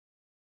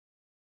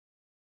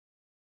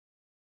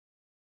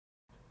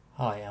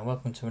Hi and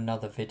welcome to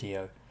another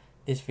video.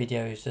 This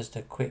video is just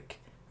a quick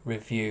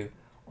review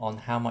on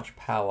how much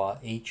power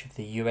each of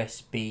the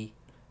USB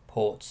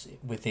ports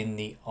within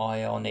the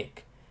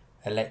Ioniq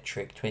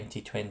Electric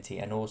 2020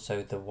 and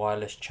also the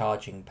wireless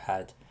charging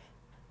pad.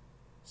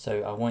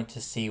 So I want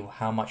to see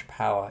how much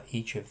power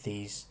each of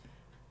these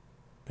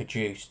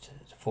produced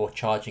for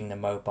charging the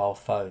mobile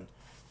phone.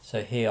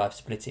 So here I've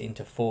split it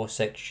into four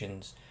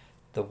sections.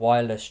 The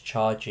wireless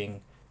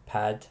charging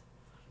pad,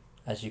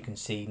 as you can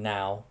see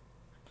now.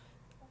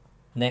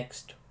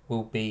 Next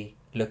we'll be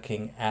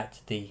looking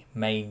at the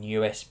main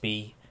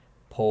USB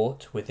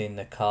port within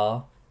the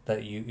car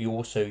that you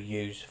also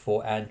use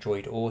for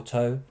Android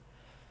Auto.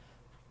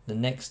 The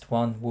next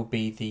one will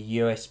be the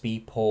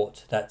USB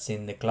port that's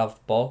in the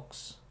glove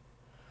box.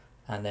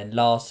 And then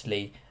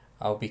lastly,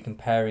 I'll be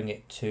comparing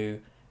it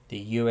to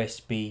the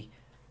USB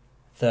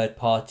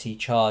third-party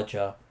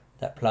charger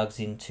that plugs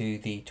into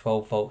the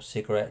 12-volt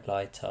cigarette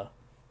lighter.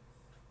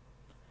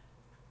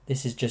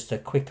 This is just a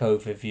quick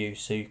overview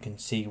so you can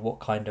see what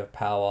kind of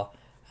power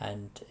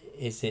and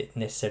is it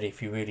necessary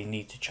if you really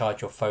need to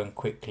charge your phone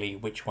quickly,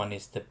 which one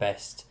is the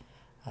best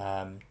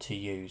to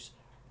use.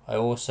 I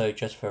also,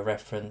 just for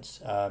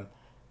reference,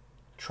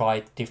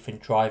 tried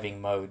different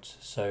driving modes.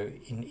 So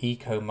in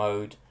eco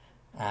mode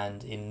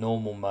and in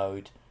normal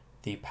mode,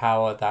 the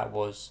power that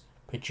was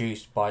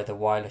produced by the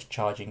wireless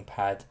charging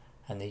pad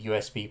and the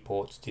USB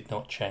ports did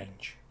not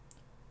change.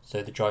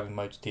 So the driving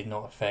modes did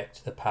not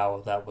affect the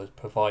power that was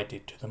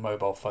provided to the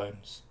mobile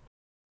phones.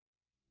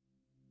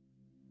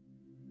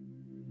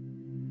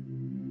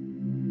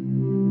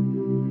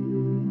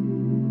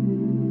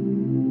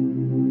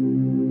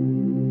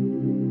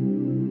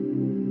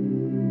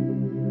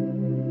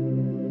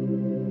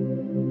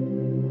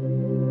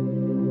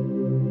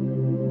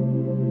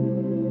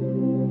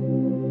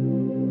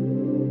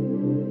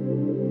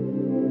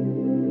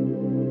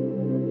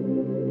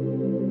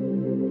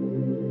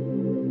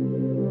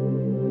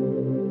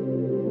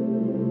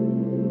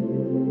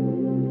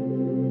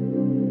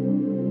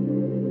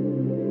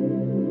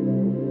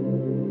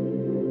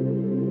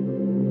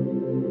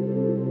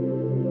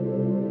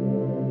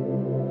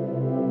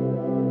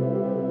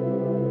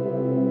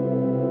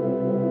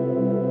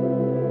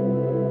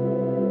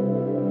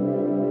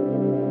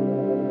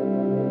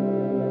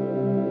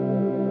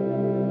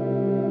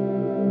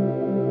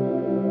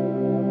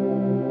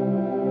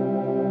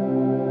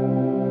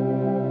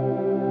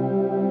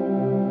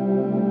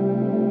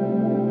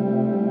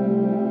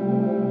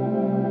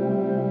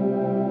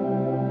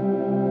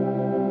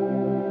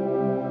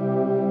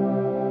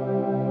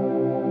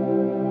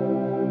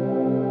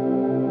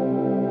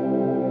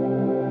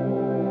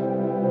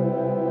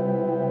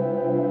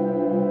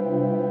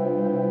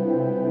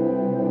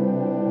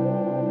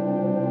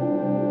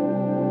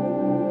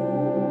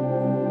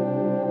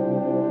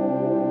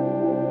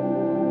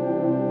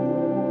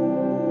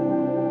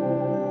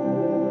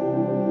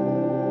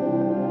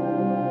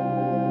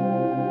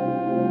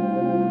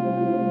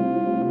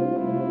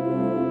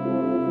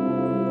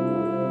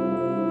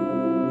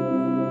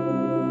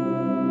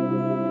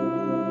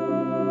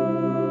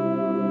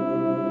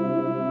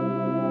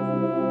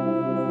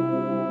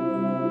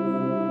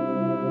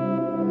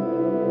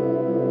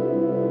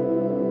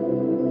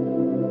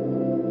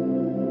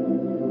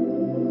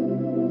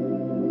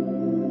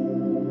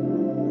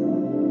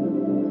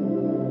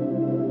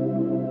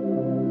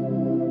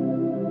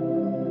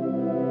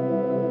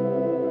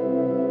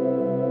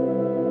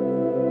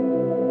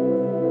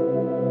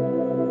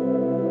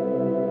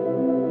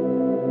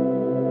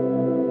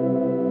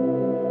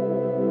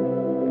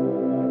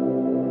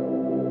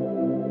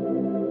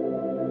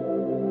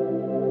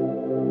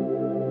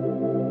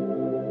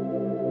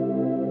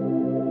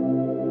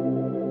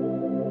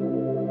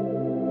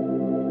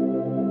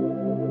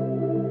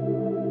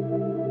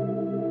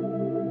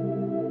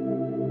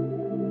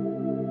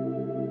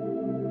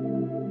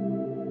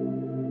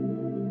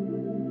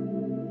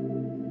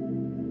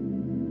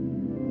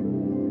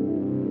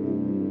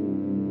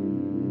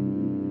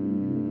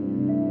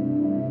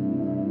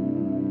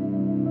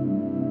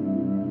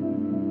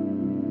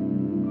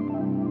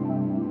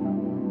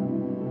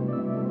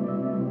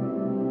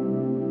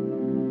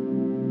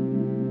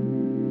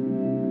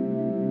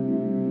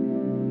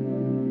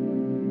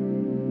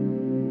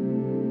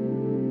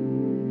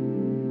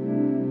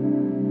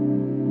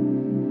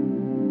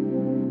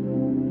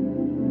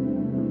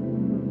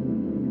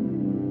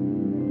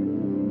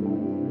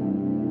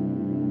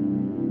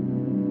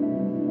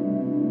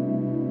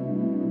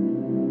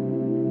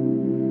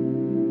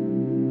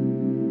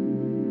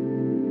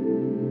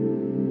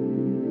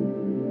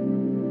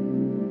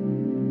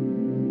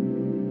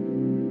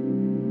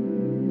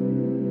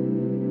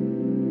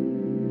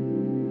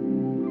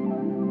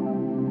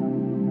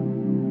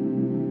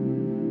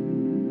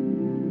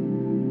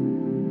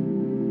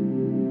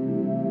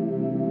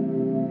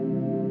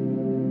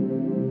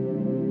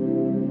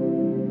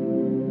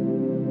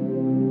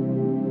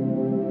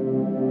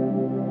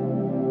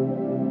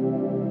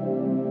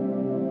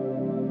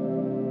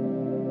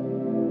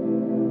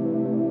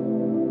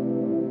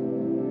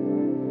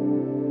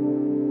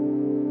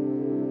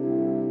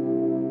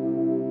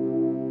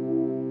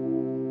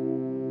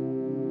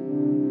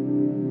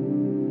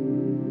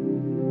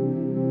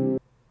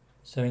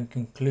 So in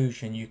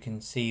conclusion, you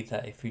can see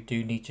that if you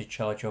do need to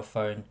charge your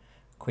phone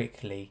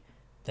quickly,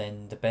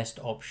 then the best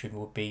option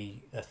would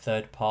be a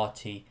third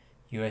party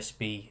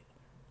USB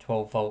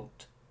 12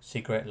 volt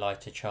cigarette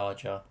lighter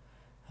charger.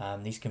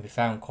 These can be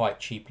found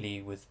quite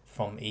cheaply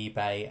from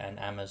eBay and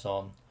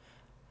Amazon,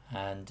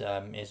 and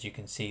as you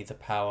can see, the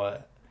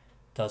power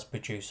does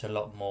produce a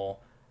lot more,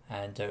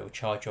 and it will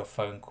charge your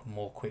phone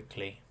more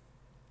quickly.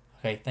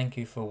 Okay, thank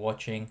you for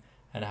watching,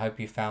 and I hope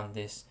you found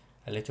this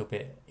a little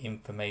bit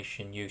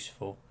information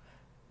useful.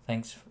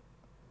 Thanks